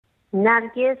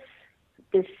نرگس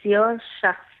بسیار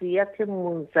شخصیت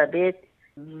منضبط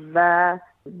و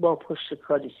با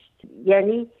پشتکاری است.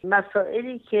 یعنی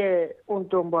مسائلی که اون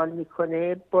دنبال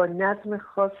میکنه با نظم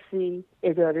خاصی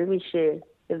اداره میشه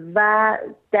و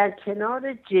در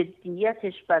کنار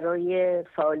جدیتش برای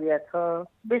فعالیت‌ها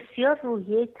بسیار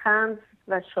روحیه طنز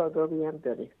و شادابی هم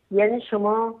داره. یعنی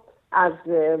شما از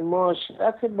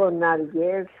معاشرت با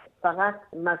نرگس فقط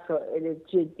مسائل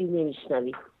جدی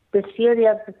نمیشنوید. بسیاری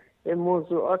از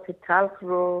موضوعات تلخ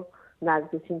رو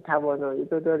نرگس این توانایی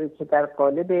رو داره که در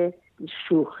قالب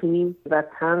شوخی و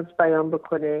طنز بیان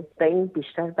بکنه و این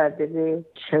بیشتر بر دل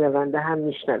شنونده هم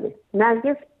میشنوه.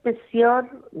 نرگس بسیار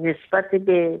نسبت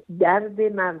به درد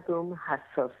مردم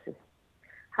حساسه،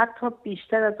 حتی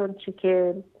بیشتر از اون چی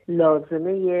که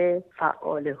لازمه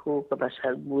فعال حقوق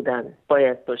بشر بودن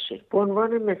باید باشه. به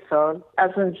عنوان مثال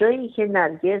از اونجایی که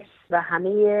نرگس و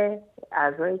همه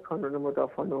اعضای کانون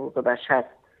مدافعان حقوق بشر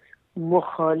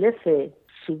مخالف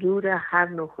صدور هر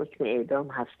نوع حکم اعدام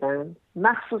هستند،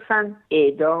 مخصوصا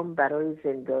اعدام برای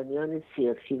زندانیان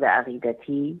سیاسی و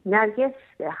عقیدتی، نرگس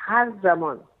هر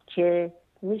زمان که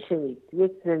میشنید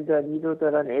یک زندانی رو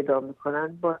دارن اعدام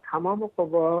میکنن با تمام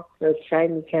قوا سعی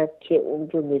میکرد که اون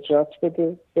رو نجات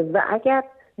بده و اگر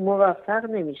موفق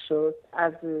نمیشد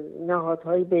از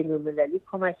نهادهای بین‌المللی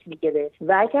کمک میگرفت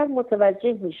و اگر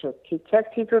متوجه میشد که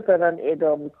کسی رو دارن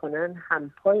اعدام میکنن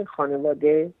همپای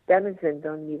خانواده دم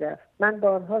زندان میرفت. من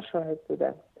بارها شاهد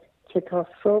بودم که تا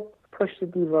صبح پشت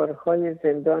دیوارهای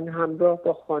زندان همراه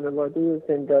با خانواده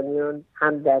زندانیان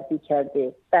همدردی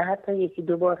کرده و حتی یکی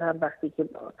دو بار هم وقتی که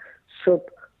صبح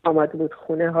آمده بود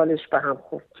خونه حالش به هم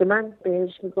خورد که من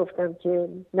بهش میگفتم که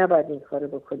نباید این کارو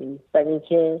بکنی، برای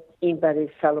اینکه این برای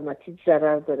سلامتی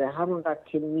ضرر داره. همونقدر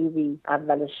که میری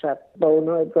اول شب با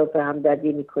اونا ابراز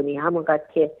همدردی میکنی، همونقدر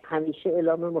که همیشه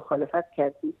اعلام مخالفت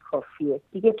کردی کافیه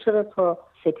دیگه، چرا تا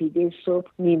سپیده صبح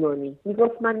میمانی؟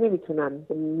 میگفت من نمیتونم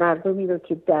مردمی رو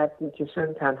که درد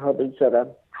میکشن تنها بگذارم،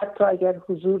 حتی اگر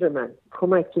حضور من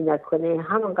کمکی نکنه،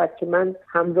 همانقدر که من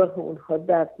همراه اونها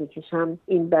درد میکشم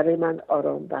این برای من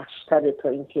آرام بخشتره تا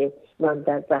اینکه من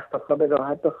در رخت خواب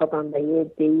راحت بخوابم و یه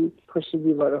عده‌ای پشت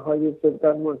دیوارهای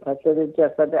زندان منتظر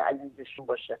جسد عزیزشون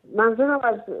باشه. منظورم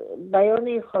از بیان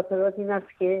این خاطرات این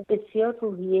است که بسیار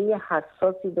روحیه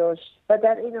حساسی داشت و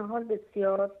در این حال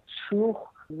بسیار شوخ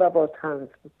و با طنز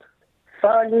بود.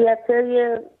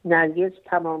 فعالیت‌های نرگس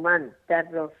تماماً در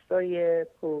راستای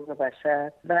حقوق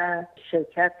بشر و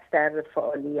شرکت در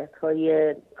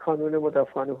فعالیت‌های کانون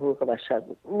مدافعان حقوق بشر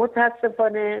بود.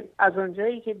 متاسفانه از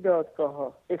اونجایی که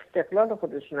دادگاه‌ها استقلال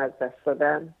خودشون از دست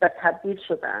دادن و تبدیل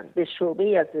شدن به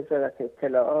شعبه‌ای از وزارت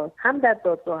اطلاعات، هم در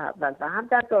دادگاه اول و هم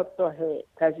در دادگاه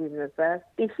تجدید نظر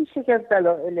به هیچ یک از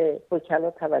دلایل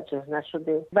وکلا توجه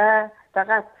نشده و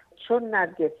فقط چون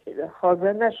نرگس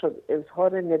حاضر نشد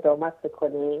اظهار ندامت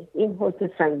بکنه این حکم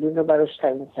سنگین رو براش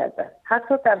تعیین کردن.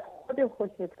 حتی در خود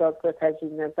حکم دادگاه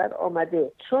تجدید نظر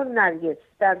آمده چون نرگس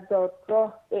در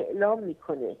دادگاه اعلام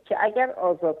میکنه که اگر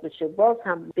آزاد بشه باز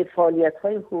هم به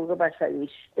فعالیت‌های حقوق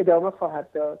بشریش ادامه خواهد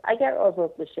داد، اگر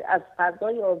آزاد بشه از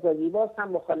فردای آزادی باز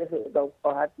هم مخالف اعدام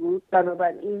خواهد بود،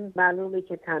 بنابراین معلومه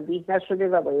که تنبیه نشده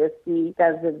و بایستی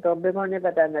در زندان بمانه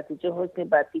و در نتیجه حکم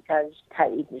بعدی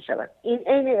تایید میشود. این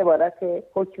عین عبارت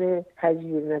حکم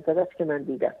تجدید نظر است که من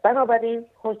دیدم. بنابراین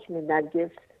حکم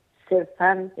نرگس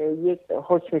صرفاً یک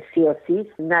حکم سیاسی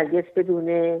است. نرگس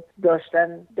بدون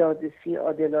داشتن دادرسی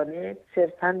عادلانه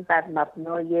صرفاً بر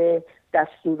مبنای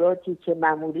دستوراتی که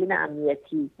مامورین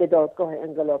امنیتی به دادگاه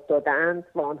انقلاب دادند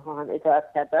و آنها هم اطاعت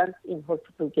کردند این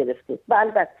حکم رو گرفته. و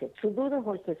البته صدور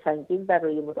حکم سنگین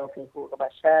برای مدافع حقوق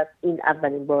بشر این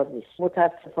اولین بار نیست.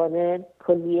 متاسفانه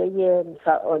کلیه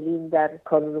فعالین در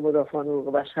کانون مدافعان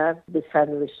حقوق بشر به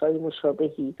سرنوشت‌های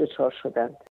مشابهی دچار شدند.